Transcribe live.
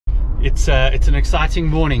It's an exciting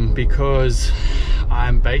morning because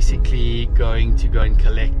I'm basically going to go and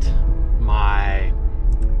collect my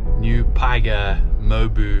new Pyga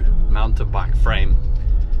MoBu mountain bike frame,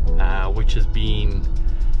 which has been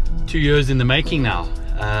 2 years in the making now.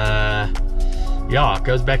 Yeah, it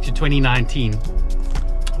goes back to 2019,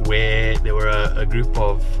 where there were a group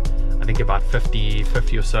of, I think about 50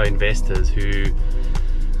 or so investors who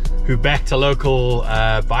backed a local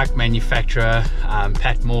bike manufacturer,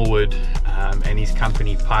 Pat Morwood, and his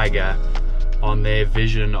company Pyga, on their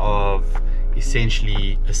vision of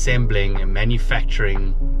essentially assembling and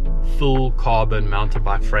manufacturing full carbon mountain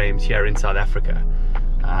bike frames here in South Africa.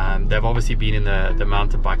 They've obviously been in the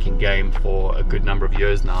mountain biking game for a good number of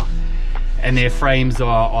years now, and their frames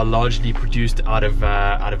are largely produced out of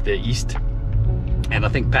the East. And I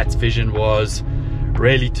think Pat's vision was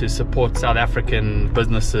really to support South African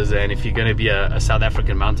businesses, and if you're going to be a South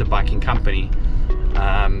African mountain biking company,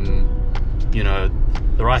 you know,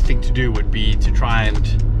 the right thing to do would be to try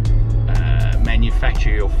and manufacture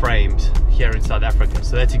your frames here in South Africa.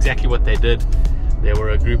 So that's exactly what they did. There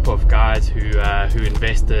were a group of guys who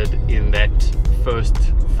invested in that first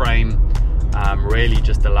frame, really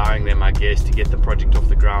just allowing them, I guess, to get the project off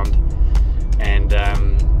the ground. And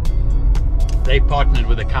they partnered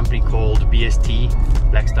with a company called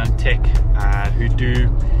BST, Blackstone Tech, who do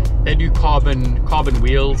carbon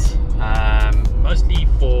wheels, mostly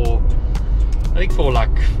for, I think, for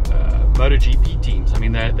like MotoGP teams. I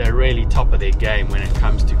mean, they're really top of their game when it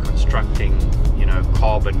comes to constructing, you know,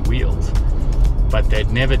 carbon wheels, but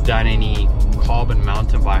they'd never done any carbon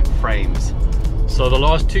mountain bike frames. So the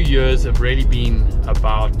last 2 years have really been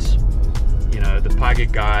about, you know, the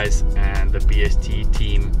Pyga guys and the BST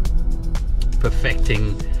team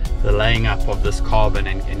perfecting the laying up of this carbon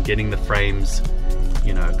and getting the frames,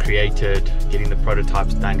 you know, created, getting the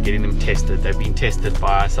prototypes done, getting them tested. They've been tested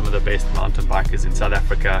by some of the best mountain bikers in South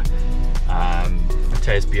Africa.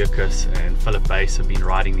 Matthias Bierkus and Philip Bass have been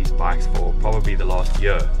riding these bikes for probably the last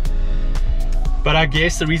year. But I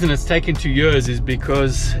guess the reason it's taken 2 years is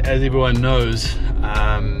because, as everyone knows,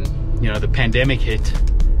 you know, the pandemic hit,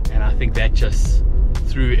 and I think that just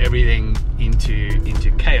threw everything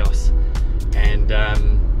into chaos. And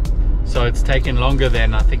so it's taken longer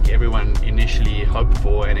than I think everyone initially hoped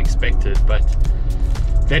for and expected. But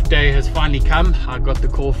that day has finally come. I got the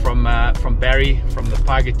call from Barry from the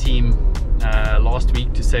Pyga team last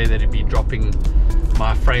week to say that he'd be dropping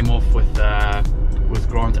my frame off with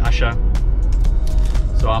Grant Usher.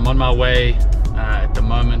 So I'm on my way at the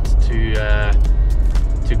moment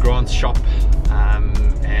to Grant's shop,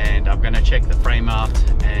 and I'm going to check the frame out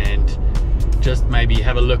and just maybe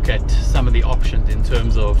have a look at some of the options in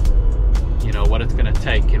terms of, you know, what it's going to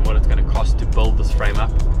take and what it's going to cost to build this frame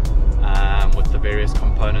up, with the various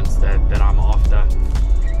components that I'm after.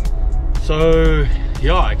 So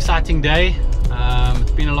yeah, exciting day.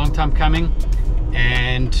 It's been a long time coming,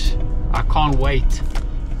 and I can't wait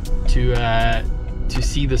to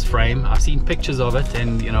see this frame. I've seen pictures of it,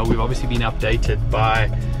 and you know, we've obviously been updated by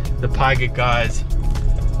the Pyga guys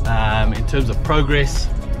in terms of progress.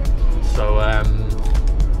 So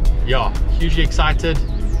yeah, hugely excited,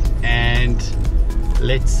 and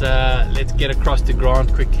let's get across to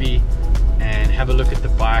Grant quickly and have a look at the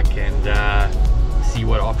bike and see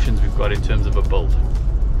what options we've got in terms of a build.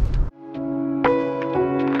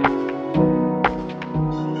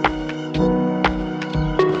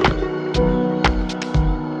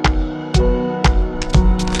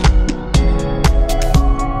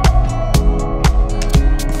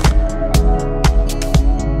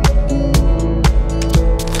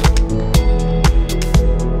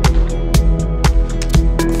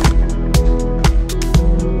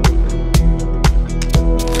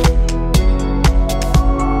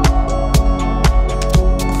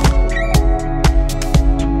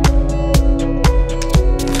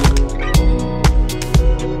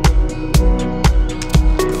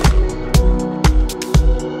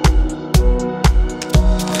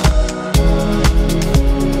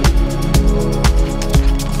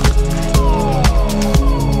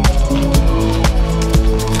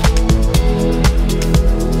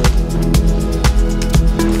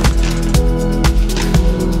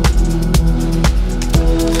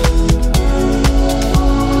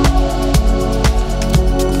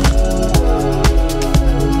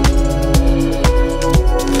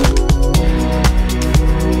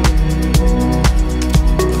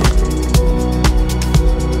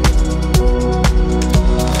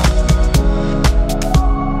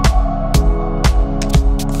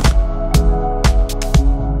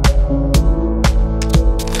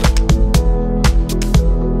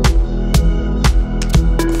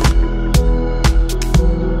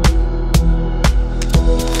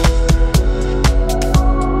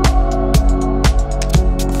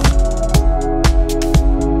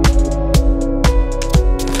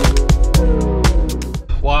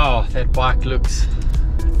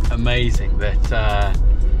 amazing. That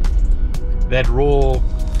raw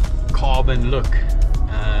carbon look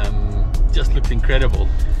just looks incredible.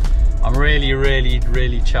 I'm really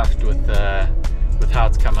chuffed with how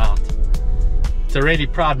it's come out. It's a really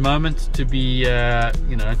proud moment to be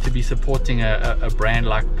you know, to be supporting a brand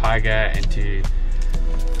like Pyga, and to,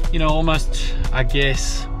 you know, almost, I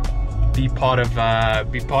guess, be part of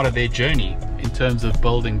their journey in terms of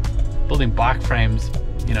building bike frames,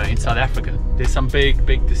 you know, in South Africa. There's some big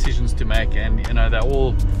decisions to make, and you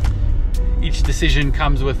know, each decision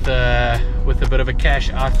comes with a bit of a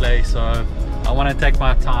cash outlay, so I want to take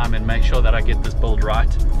my time and make sure that I get this build right.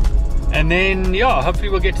 And then, yeah, hopefully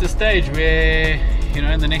we'll get to the stage where, you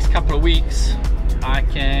know, in the next couple of weeks I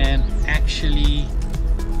can actually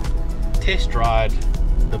test ride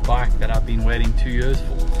the bike that I've been waiting 2 years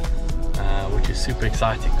for, which is super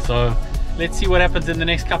exciting. So let's see what happens in the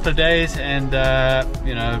next couple of days, and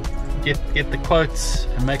you know, get the quotes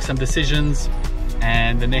and make some decisions,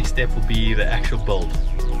 and the next step will be the actual build.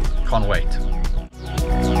 Can't wait.